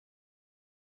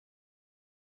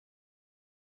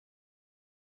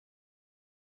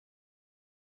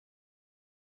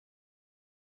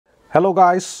Hello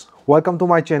guys, welcome to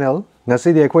my channel.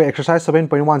 Ngasi di akoi exercise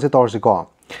 7.1 se tor si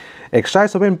ko.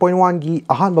 Exercise 7.1 gi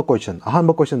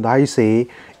ahanba question dai say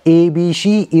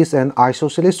ABC is an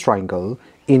isosceles triangle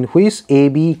in which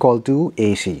AB equal to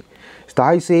AC.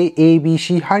 Dai say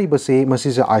ABC hariba se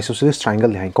masi se isosceles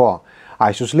triangle hai ko.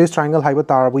 Isosceles triangle haiba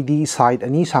tarabidi side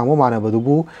ani sangmo manaba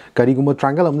dubu kariguma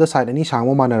triangle amda side ani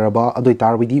sangmo manaraba adoi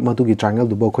tarabidi matugi triangle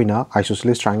dubu khoina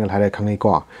isosceles triangle haira khangai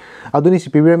ko. Aduni si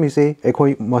pyramid se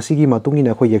ekhoi masigi matungi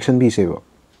na khoi action bi se ba.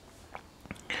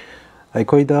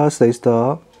 Ekhoi da says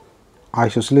the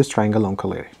isosceles triangle on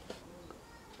color.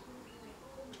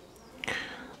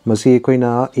 Masi ekhoi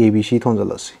na ABC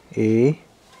thonjalasi. A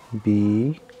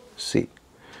B C.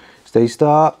 Says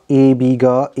the AB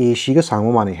ga AC ga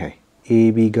sangmo mane hai.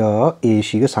 AB ga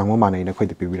AC ga sangmo mane na khoi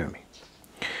da pyramid.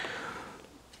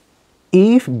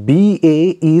 If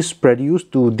BA is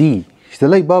produced to D,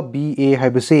 like BA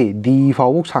have say D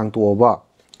fawuk sang to over,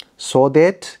 so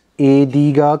that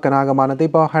AD ga kanaga manate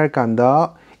pa har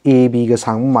kanda AB ga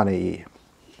sang mane.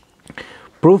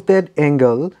 Prove that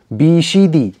angle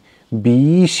BCD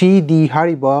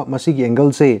hariba masigi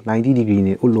angle se 90 degree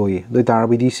ne uloye. Do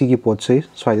tarabidi sigi pot se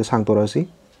swai sang to rasi.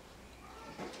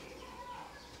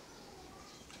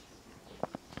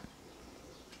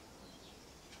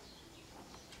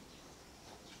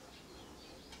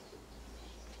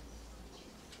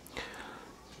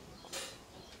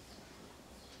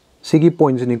 Sigi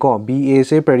points ni ko BA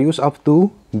se produce up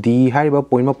to D hariba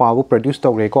point ma pabu produce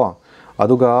tawre ko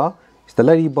aduga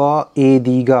stalari ba AD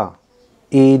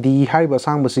hariba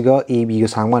sang basiga AB ga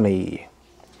sang ma nei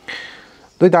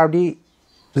doi tardi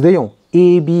zdeyo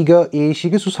AB ga AC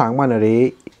ga su sang ma na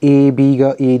re AB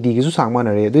ga AD ga su sang ma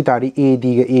na re doi tardi AD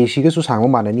ga AC ga su sang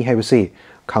ma na ni haiba se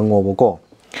khango bo ko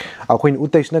akhoin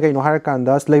utais na kai no har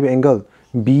kanda slab angle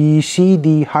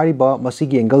BCD hariba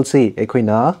masigi angle se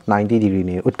ekhoina 90 degree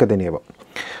ne utkadene ba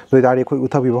doi dari khoi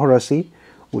uthabi horasi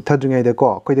uthadringai de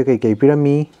ko khoi de kai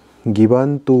pirami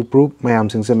given to prove mayam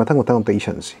sing se mathang ta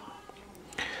issues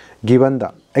given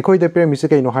da ekhoi de pirami se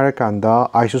kai no har kanda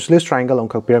isosceles triangle on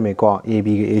khak pirami ko AB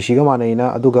ga AC ga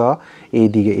manaina aduga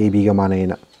AD ga AB ga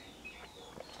manaina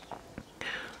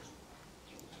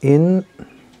in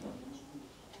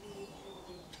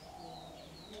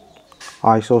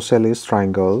isosceles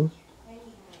triangle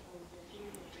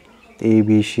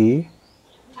ABC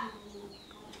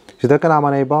sida kana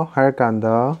manai ba har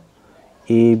kanda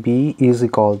AB is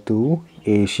equal to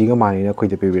AC ga mani na khoi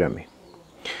de pirami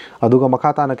aduga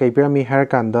makata na kai pirami har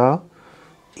kanda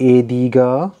AD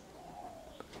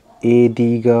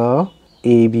ga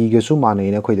AB ga su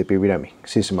mani na khoi de pirami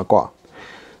sisma ko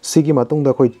sigi matung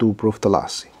da khoi to proof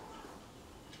talasi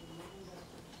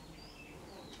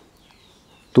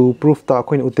to prove ta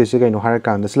khoi utte se gaino har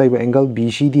kan das laiba angle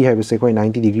BCD have se khoi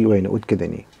 90 degree oina utke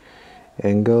deni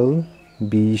angle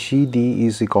BCD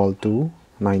is equal to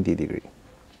 90 degree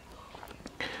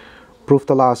proof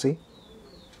ta lasi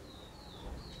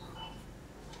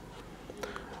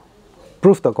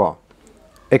proof ta ko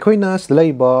ekhoina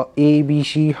laiba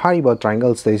ABC hariba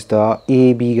triangle says the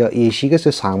AB ga AC ga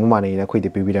se sang ma nei na khoi de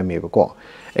pibirame ba ko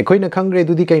ekhoina khangre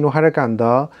dudi kaino har kan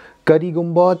da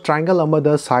karigumba triangle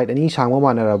amada side ani sangma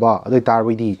manaraba adoi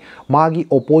tarbidi magi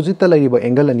opposite ta lariba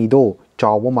angle ani do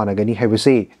chawba managani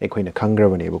haibase ekhoina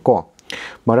khangrabane ba ko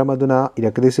maram aduna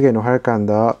irakade se kaino har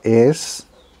kanda is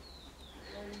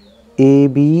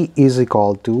AB is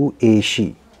equal to AC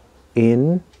in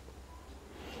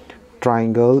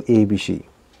triangle ABC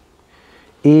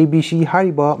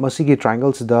hariba masigi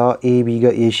triangles da AB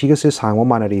ga AC ga se sangma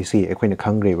manare se ekhoina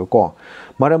khangre ba ko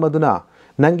maram aduna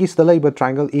nangi stalaiba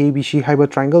triangle ABC haiba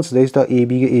triangles days the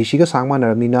AB ga AC ga sangma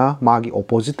naramina magi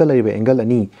opposite ta laiba angle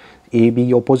ani AB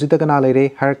gi opposite kana laire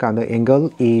har kanda angle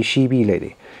ACB laire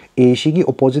AC gi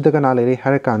opposite kana laire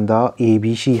har kanda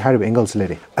ABC hariba angles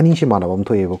laire ani shi manabam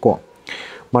thoyeba ko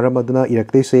maram aduna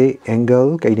irakte se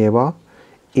angle kaineba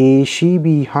ACB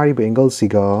hariba angle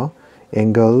siga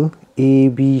angle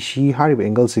ABC hariba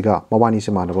angle siga mabani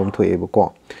se manabam thoyeba ko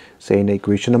say in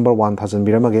equation number 1000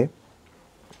 biramage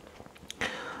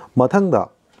mathangda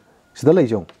sida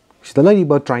laijong sida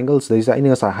laiba triangles daisa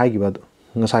ina sa haigiba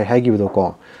ngasai haigiba ko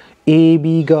AB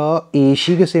ga AC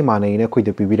ga se manai na khoi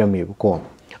de pibirame ko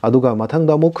aduga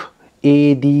mathangda muk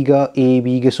AD ga AB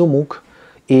ga su muk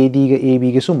AD ga AB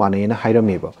ga su manai na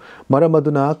hairame ba maram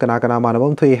aduna kana kana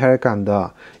manabam thoi har kanda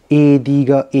AD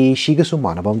ga AC ga su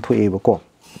manabam thoi ba ko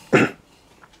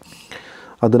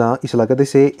aduna islaga de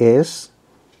se is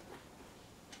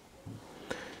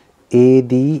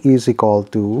AD is equal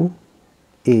to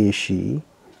AC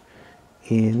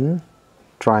in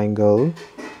triangle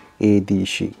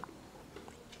ADC.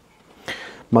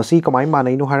 masi kamai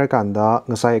manai no hara kanda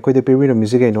ngasai akhoi de pibiram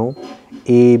isi kaino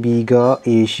AB ga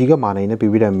AC ga manai na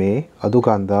pibirame adu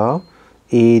kanda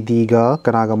AD ga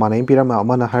kana ga manai pirama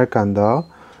amana hara kanda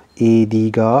AD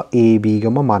ga AB ga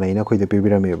ma manai na akhoi de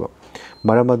pibirame ba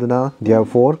maram aduna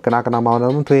therefore kana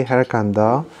manam thoi hara kanda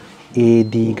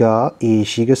AD ga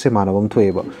AC ga se manabam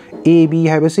thoi ba AB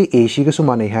haibasi AC ga su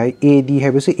manai hai AD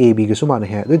haibasi AB ga su manai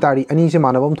hai doi tari ani se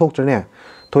manabam thoktrane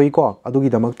thoi ko adugi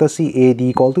damakta si AD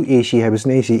equal to AC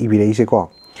haibasne AC ibirei se ko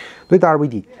doi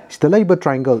tarbidi stalai ba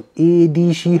triangle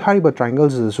ADC hariba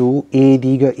triangles su AD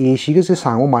ga AC ga se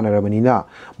sangwa manarabani na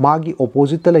magi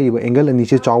opposite ta laiba angle ani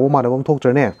se chawo manabam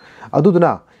thoktrane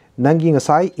aduduna nangi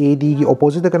ngasai AD gi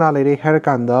opposite kana laire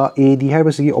harakanda AD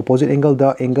haibasi gi opposite angle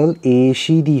da angle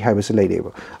ACD haibasi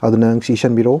laireba aduna si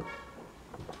shanbiro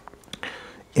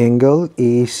angle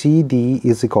ACD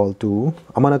is equal to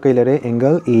amana kai lare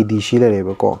angle ADC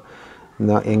lareba ko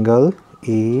na angle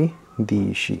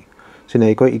ADC sina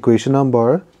iko equation number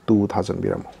 2000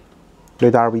 biramo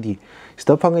doi tarbidi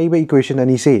step phang iba equation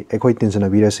ani se ekoi tension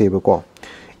abira se ba ko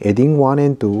adding 1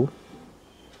 and 2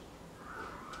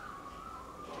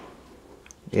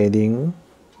 adding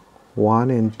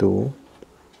 1 and 2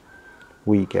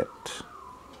 we get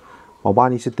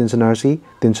mabani se tensioner si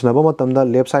tensioner ba matamda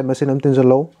left side ma se nam tension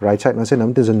lo right side ma se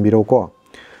nam tension biro ko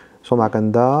so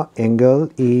makanda angle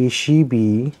ACB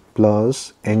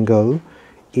plus angle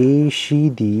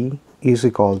ACD is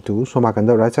equal to so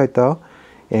makanda right side ta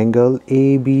angle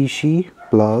ABC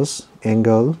plus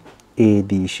angle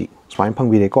ADC smine phang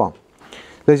bire ko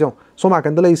lejo so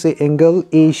makanda lai se angle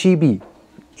ACB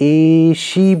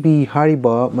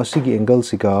hariba masigi angle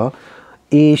siga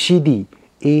ACD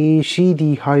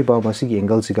hariba masigi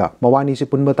angle siga mawani se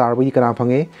punba tarbi kana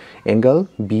phange angle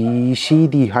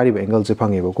BCD hariba angle se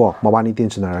phange ba ko mawani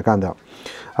tension ra kanda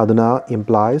aduna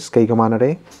implies kai kamanare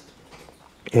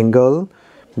angle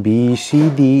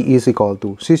BCD is equal to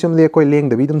system le koi leng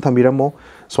dabi dum thambiramo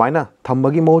swaina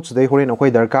thambagi mo chudai horen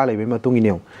akoi darka lebe matungi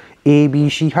neu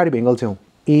ABC hariba angle se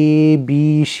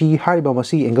ABC hariba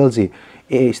masigi angle se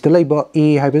stalai ba A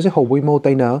haibase hoboi mo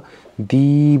taina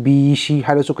DBC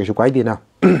haidasu kaisu kai dena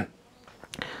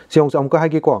seong amka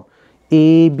haige ko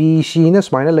ABC na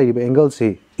smaina laiba angle se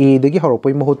A dagi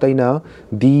horokpoi mo taina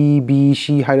DBC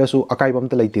haidasu akai bam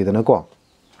ta laite dana ko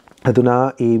aduna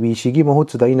ABC gi mo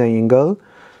chudaina angle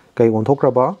kai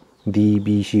onthokraba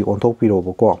DBC onthok piro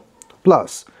bo ko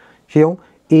plus seong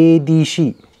ADC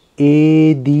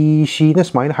na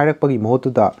smaina hairak pagi mo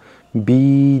da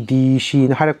BDC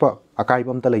na hairak pa akai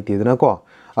bam ta laite dana ko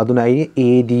aduna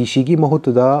ADC gi mahut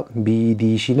da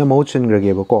BDC na mahut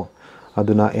sengrage ba ko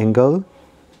aduna angle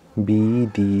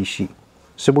BDC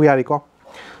sebu yari ko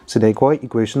sidai ko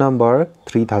equation number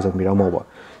 3000 miramo ba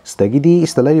stagidi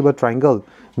stalari ba triangle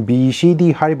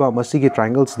BCD hariba masigi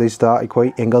triangles desta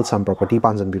ikoi angle sum property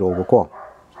panjan biro ba ko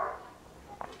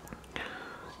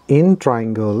in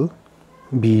triangle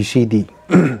BCD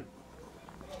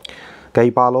kai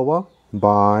paloba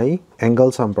by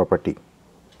angle sum property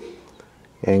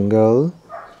angle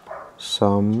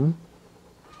sum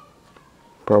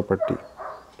property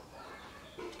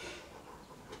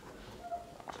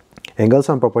angle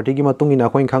sum property ki matung ina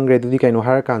khoin khangre dudi kaino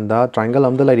har kanda triangle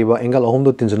amda lariba angle ahum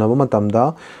do tinjana ba matamda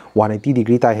 180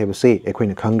 degree tai hebe se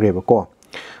ekhoina khangre ba ko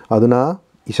aduna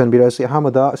isan birasi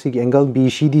hamada sigi angle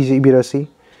BCD je birasi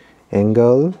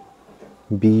angle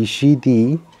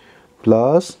BCD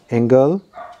plus angle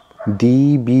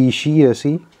DBC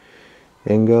rasi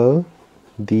angle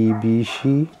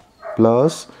DBC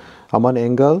plus aman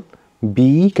angle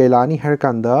B kailani har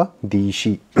kanda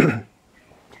DC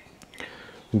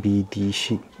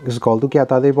BDC is called to kya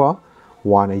ta de ba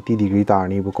 180 degree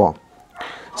tarni bu ko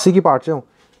sigi part chong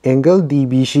angle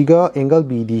DBC ga angle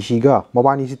BDC ga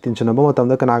mabani si tension ba matam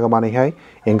da kana ga mane hai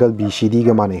angle BCD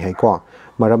ga mane hai ko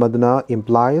maramaduna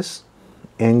implies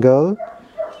angle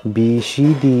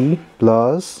BCD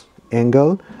plus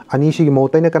angle anishi gi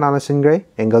motai na kanana singre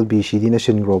angle BCD na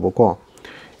singro bo ko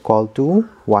equal to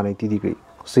 180 degree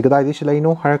sigadai di silai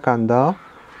no har kanda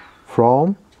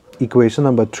from equation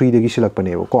number 3 dagi silak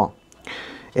pane bo ko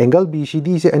angle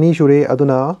BCD se ani shure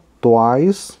aduna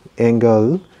twice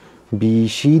angle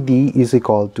BCD is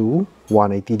equal to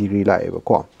 180 degree lai bo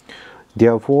ko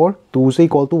therefore 2 is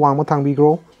equal to 1 ma thang bi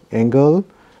gro angle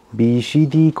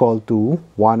BCD equal to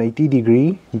 180 degree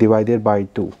divided by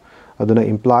 2 aduna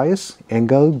implies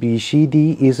angle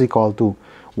BCD is equal to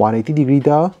 180 degree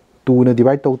da 2 na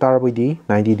divide to tarabidi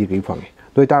 90 degree phange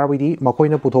doi tarabidi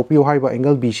makoina puthokpiu haiba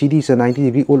angle BCD se 90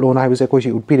 degree ulona haiba se koi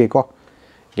si utpire ko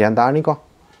gyan darni ko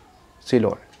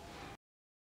silor